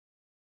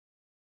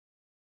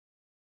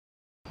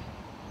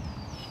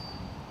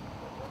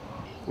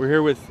We're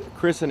here with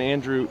Chris and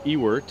Andrew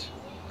Ewert,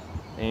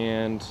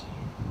 and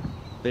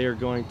they are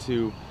going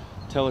to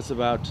tell us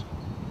about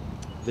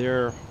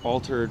their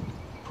altered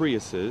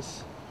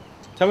Priuses.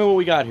 Tell me what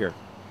we got here.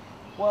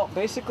 Well,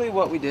 basically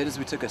what we did is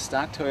we took a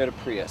stock Toyota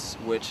Prius,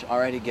 which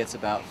already gets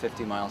about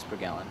 50 miles per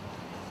gallon,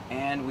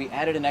 and we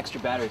added an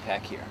extra battery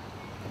pack here.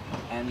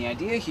 And the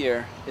idea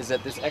here is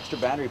that this extra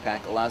battery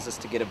pack allows us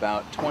to get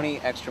about 20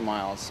 extra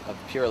miles of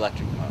pure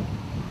electric mode.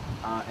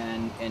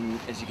 And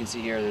as you can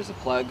see here, there's a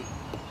plug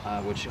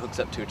which hooks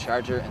up to a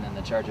charger, and then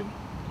the charger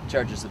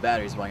charges the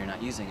batteries while you're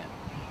not using it.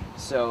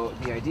 So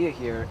the idea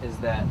here is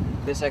that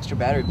this extra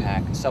battery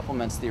pack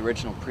supplements the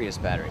original Prius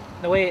battery.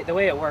 The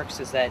way it works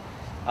is that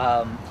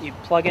you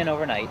plug in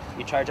overnight,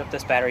 you charge up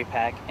this battery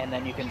pack, and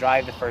then you can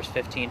drive the first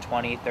 15,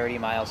 20, 30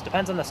 miles,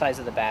 depends on the size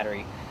of the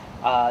battery,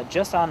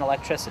 just on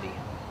electricity.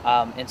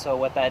 And so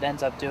what that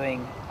ends up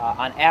doing,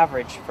 on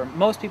average, for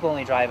most people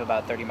only drive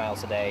about 30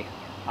 miles a day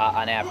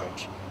on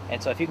average.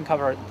 And so if you can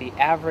cover the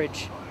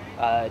average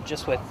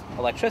just with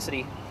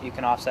electricity, you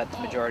can offset the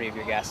majority of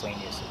your gasoline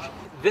usage.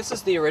 This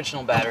is the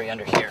original battery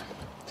under here.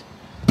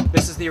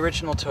 This is the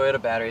original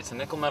Toyota battery. It's a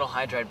nickel metal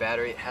hydride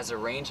battery. It has a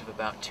range of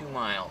about 2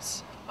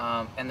 miles.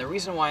 And the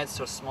reason why it's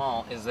so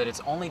small is that it's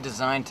only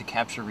designed to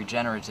capture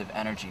regenerative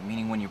energy,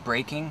 meaning when you're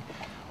braking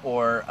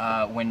or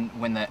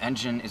when the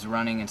engine is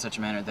running in such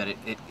a manner that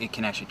it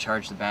can actually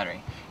charge the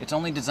battery. It's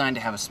only designed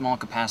to have a small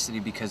capacity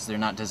because they're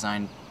not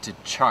designed to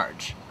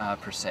charge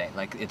per se.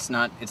 Like it's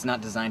not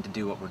designed to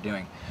do what we're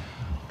doing.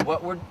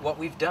 What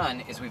we've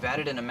done is we've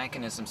added in a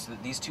mechanism so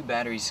that these two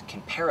batteries can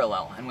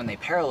parallel, and when they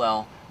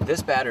parallel,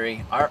 this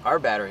battery, our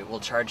battery, will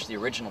charge the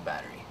original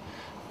battery.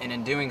 And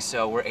in doing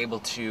so, we're able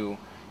to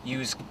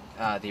use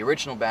the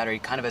original battery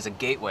kind of as a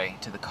gateway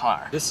to the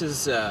car. This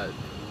is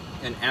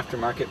an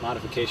aftermarket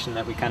modification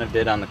that we kind of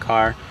did on the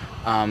car.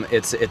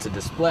 It's a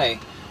display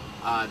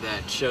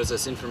that shows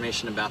us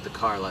information about the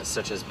car,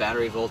 such as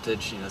battery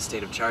voltage, the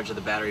state of charge of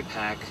the battery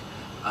pack,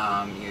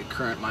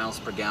 current miles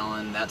per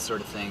gallon, that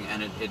sort of thing,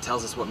 and it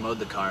tells us what mode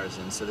the car is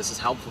in. So this is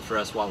helpful for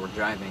us while we're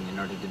driving in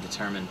order to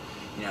determine,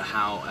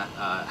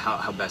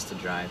 how best to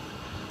drive.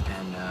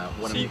 And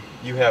what So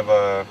you have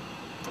a...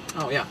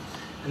 Oh yeah,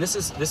 and this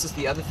is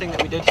the other thing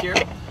that we did here.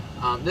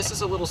 This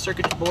is a little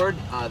circuit board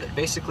that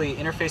basically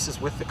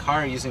interfaces with the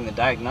car using the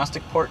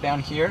diagnostic port down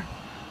here.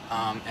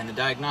 And the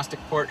diagnostic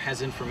port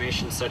has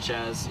information such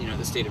as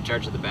the state of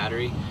charge of the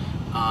battery.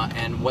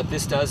 And what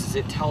this does is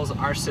it tells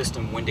our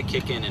system when to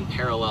kick in and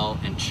parallel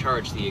and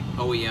charge the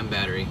OEM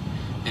battery.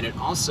 And it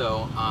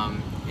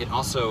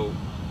also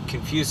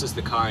confuses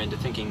the car into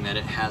thinking that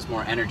it has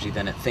more energy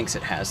than it thinks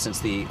it has. Since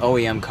the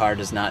OEM car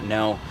does not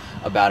know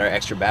about our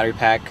extra battery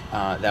pack,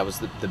 that was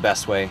the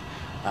best way.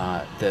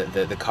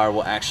 The car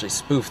will actually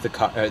spoof the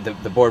car,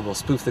 the board will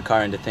spoof the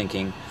car into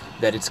thinking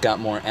that it's got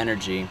more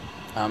energy,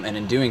 and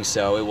in doing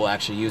so, it will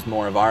actually use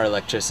more of our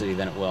electricity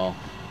than it will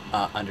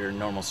under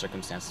normal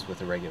circumstances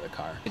with a regular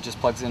car. It just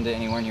plugs into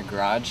anywhere in your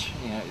garage.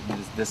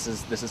 This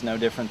is no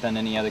different than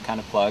any other kind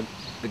of plug.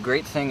 The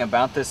great thing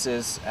about this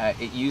is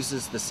it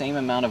uses the same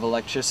amount of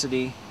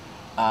electricity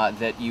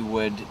that you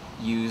would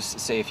use,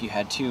 say, if you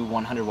had two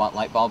 100-watt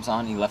light bulbs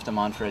on and you left them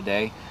on for a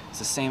day. It's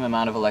the same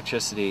amount of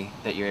electricity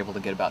that you're able to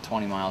get about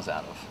 20 miles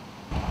out of.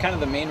 Kind of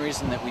the main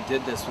reason that we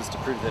did this was to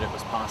prove that it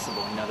was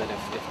possible. That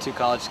if two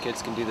college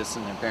kids can do this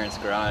in their parents'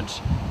 garage,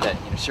 that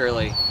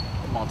surely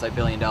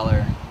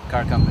multi-billion-dollar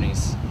car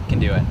companies can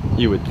do it.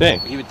 You would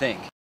think. You would think.